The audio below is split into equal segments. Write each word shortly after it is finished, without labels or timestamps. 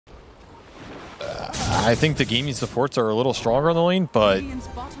I think the gaming supports are a little stronger in the lane, but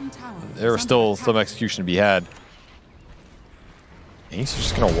there was still some execution to be had. He's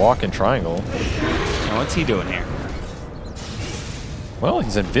just going to walk in triangle. Now what's he doing here? Well,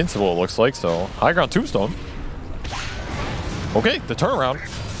 he's invincible, it looks like, so high ground tombstone. Okay, the turnaround.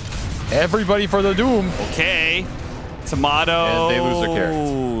 Everybody for the doom. Okay. Timado. And they lose their character.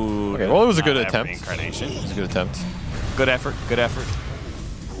 Okay, well, it was a good attempt. Incarnation. It was a good attempt. Good effort, good effort.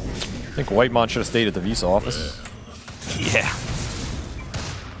 I think Whitemon should have stayed at the Visa office. Yeah.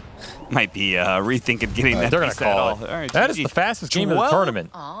 Might be rethinking getting that. They're going to call it. Right, that is the fastest game of the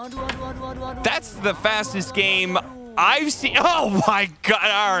tournament. That's the fastest game I've seen. Oh my god.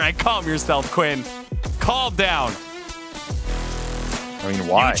 All right, calm yourself, Quinn. Calm down. I mean,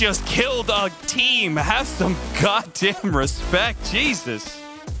 why? You just killed a team. Have some goddamn respect. Jesus.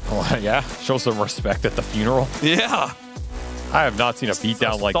 Oh, yeah, show some respect at the funeral. Yeah. I have not seen a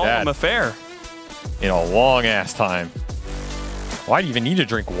beatdown like that affair in a long ass time. Why do you even need to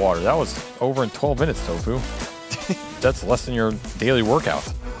drink water? That was over in 12 minutes, Tofu. That's less than your daily workout.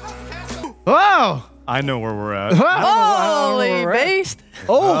 Wow! I know where we're at. Holy based.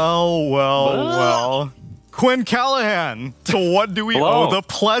 Oh, well. Quinn Callahan, to what do we owe the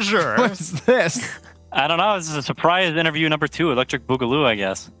pleasure? What's this? I don't know. This is a surprise interview number 2, Electric Boogaloo, I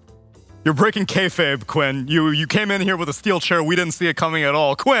guess. You're breaking kayfabe, Quinn. You came in here with a steel chair. We didn't see it coming at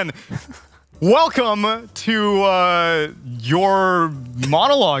all. Quinn, welcome to your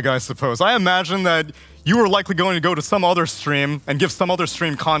monologue, I suppose. I imagine that you were likely going to go to some other stream and give some other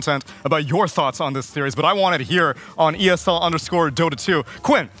stream content about your thoughts on this series, but I wanted to hear on ESL_Dota2.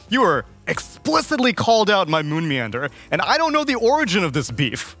 Quinn, you were explicitly called out my Moon Meander, and I don't know the origin of this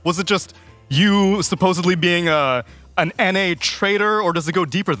beef. Was it just you supposedly being an NA traitor, or does it go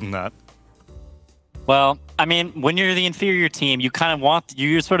deeper than that? Well, I mean, when you're the inferior team, you kind of want,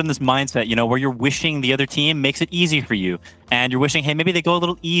 you're sort of in this mindset, you know, where you're wishing the other team makes it easy for you. And you're wishing, hey, maybe they go a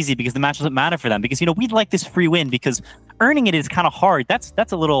little easy because the match doesn't matter for them. Because, you know, we'd like this free win because earning it is kind of hard. That's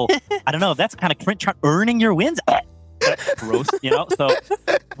a little, I don't know, that's kind of earning your wins. Gross, you know? So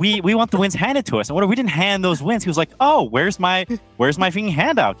we want the wins handed to us. And what if we didn't hand those wins? He was like, oh, where's my freaking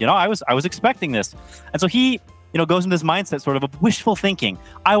handout? You know, I was expecting this. And so he, you know, goes into this mindset sort of wishful thinking.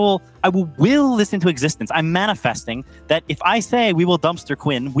 I will will this into existence. I'm manifesting that if I say we will dumpster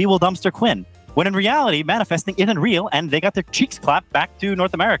Quinn, we will dumpster Quinn. When in reality, manifesting isn't real, and they got their cheeks clapped back to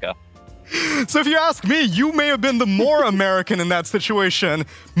North America. So if you ask me, you may have been the more American in that situation.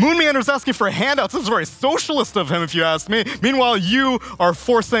 Moon Meander's asking for handouts. This is very socialist of him, if you ask me. Meanwhile, you are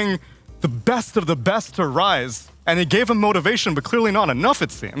forcing the best of the best to rise. And it gave him motivation, but clearly not enough,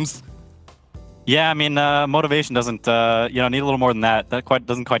 it seems. Yeah, I mean, motivation doesn't, you know, need a little more than that. That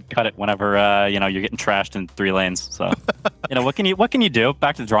doesn't quite cut it whenever, you know, you're getting trashed in 3 lanes. So, you know, what can you do?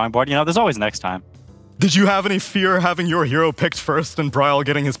 Back to the drawing board. You know, there's always next time. Did you have any fear having your hero picked first and Bryle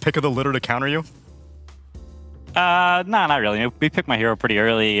getting his pick of the litter to counter you? Nah, not really. We picked my hero pretty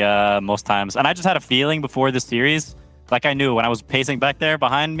early most times. And I just had a feeling before this series, like I knew when I was pacing back there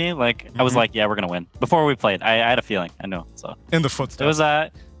behind me, like I was like, yeah, we're going to win. Before we played, I had a feeling. I knew. So in the footsteps. It was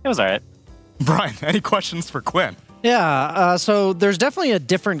all right. Brian, any questions for Quinn? Yeah, so there's definitely a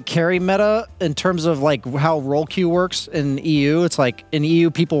different carry meta in terms of like how role queue works in EU. It's like in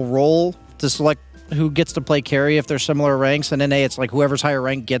EU, people roll to select who gets to play carry if they're similar ranks, and NA, it's like whoever's higher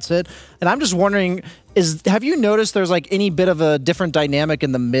rank gets it. And I'm just wondering, have you noticed there's like any bit of a different dynamic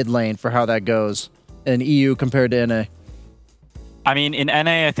in the mid lane for how that goes in EU compared to NA? I mean, in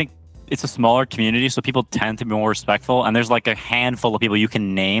NA, I think it's a smaller community, so people tend to be more respectful, and there's like a handful of people you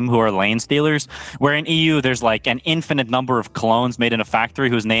can name who are lane stealers, where in EU, there's like an infinite number of clones made in a factory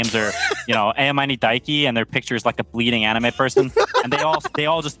whose names are, you know, Ayamani Daiki, and their picture is like a bleeding anime person, and they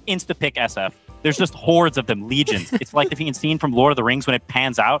all just insta-pick SF. There's just hordes of them, legions. It's like the fucking scene from Lord of the Rings when it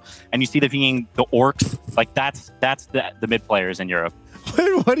pans out, and you see the orcs, like that's the mid players in Europe.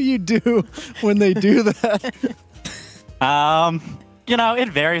 What do you do when they do that? You know, it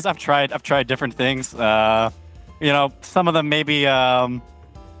varies. I've tried different things. You know, some of them maybe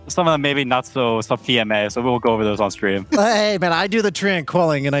not so TMA. So we'll go over those on stream. Hey man, I do the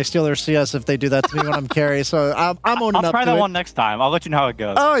tranquilling and I steal their CS if they do that to me when I'm carry. So I'm owning up to it. I'll try that one next time. I'll let you know how it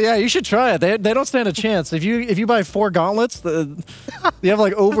goes. Oh yeah, you should try it. They don't stand a chance. If you buy 4 gauntlets, you have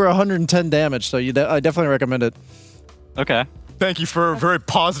like over 110 damage. So I definitely recommend it. Okay. Thank you for very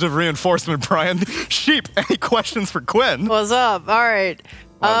positive reinforcement, Brian. Sheep, any questions for Quinn? What's up? All right.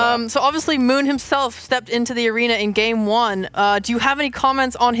 So obviously Moon himself stepped into the arena in game 1. Do you have any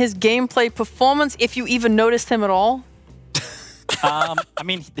comments on his gameplay performance, if you even noticed him at all? I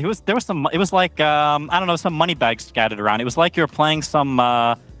mean, it was like, I don't know, some money bags scattered around. It was like you were playing some,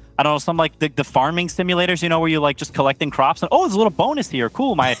 I I don't know, some like the farming simulators, you know, where you like just collecting crops and oh, there's a little bonus here.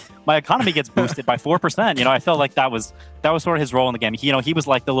 Cool, my economy gets boosted by 4%. You know, I felt like that was sort of his role in the game. He was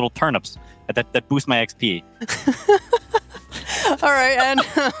like the little turnips that boost my XP. All right, and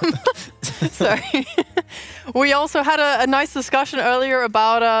sorry. We also had a nice discussion earlier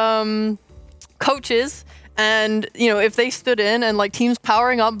about coaches and, you know, if they stood in and like teams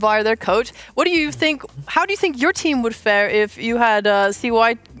powering up via their coach. What do you think? How do you think your team would fare if you had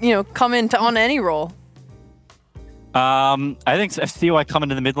CY, you know, come in on any role? I think if CY coming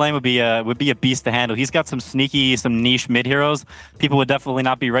to the mid lane would be a beast to handle. He's got some niche mid heroes people would definitely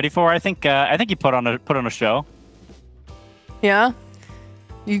not be ready for. I think he put on a show. Yeah.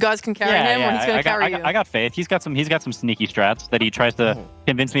 You guys can carry him, or he's gonna carry you. I got faith. He's got some sneaky strats that he tries to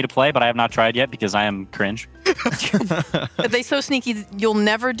convince me to play, but I have not tried yet because I am cringe. Are they so sneaky you'll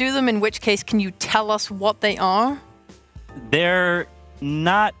never do them? In which case, can you tell us what they are? They're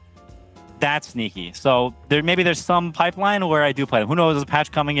not that sneaky. So maybe there's some pipeline where I do play them. Who knows? There's a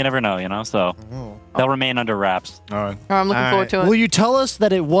patch coming. You never know. You know. So they'll remain under wraps. All right. I'm looking forward to it. Will you tell us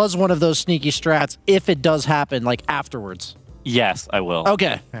that it was one of those sneaky strats if it does happen, like afterwards? Yes, I will.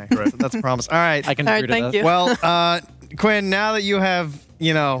 Okay. Great. That's a promise. All right. I can All right, agree to thank that. you. Well, Quinn, now that you have,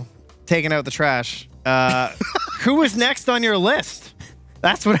 you know, taken out the trash, who is next on your list?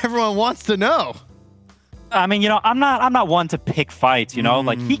 That's what everyone wants to know. I mean, you know, I'm not one to pick fights, you know?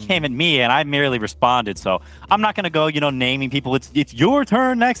 Like, he came at me and I merely responded, so I'm not going to go, you know, naming people. It's your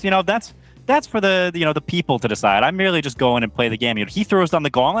turn next, you know? That's for the, you know, the people to decide. I'm merely just going and play the game. You know, he throws down the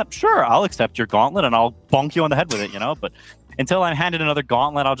gauntlet. Sure, I'll accept your gauntlet and I'll bonk you on the head with it, you know? But until I'm handed another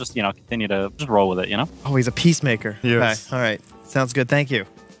gauntlet, I'll just, you know, continue to just roll with it, you know? Oh, he's a peacemaker. Yes. Okay. All right. Sounds good. Thank you.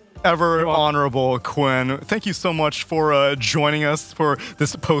 Ever honorable Quinn, thank you so much for joining us for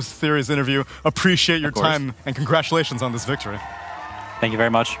this post-series interview. Appreciate your time and congratulations on this victory. Thank you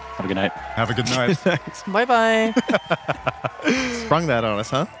very much. Have a good night. Have a good night. Bye-bye. Sprung that on us,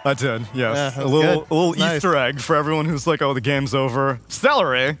 huh? I did, yes. Yeah, a little Nice. Easter egg for everyone who's like, oh, the game's over.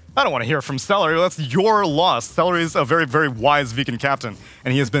 Celery? I don't want to hear from Celery. That's your loss. Celery's a very, very wise vegan captain,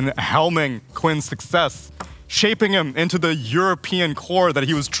 and he has been helming Quinn's success, shaping him into the European core that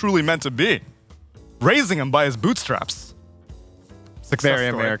he was truly meant to be, raising him by his bootstraps. Success Very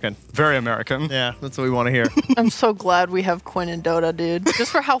story. American. Very American. Yeah, that's what we want to hear. I'm so glad we have Quinn in Dota, dude.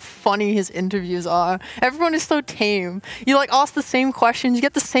 Just for how funny his interviews are. Everyone is so tame. You like ask the same questions, you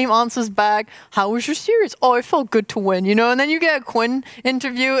get the same answers back. How was your series? Oh, it felt good to win, you know? And then you get a Quinn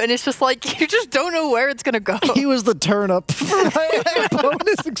interview and it's just like, you just don't know where it's gonna go. He was the turnip for my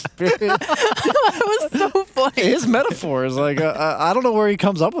bonus experience. That was so funny. His metaphors, like, I don't know where he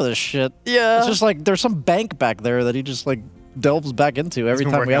comes up with this shit. Yeah. It's just like there's some bank back there that he just like delves back into every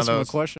been time we working ask on him a those. question.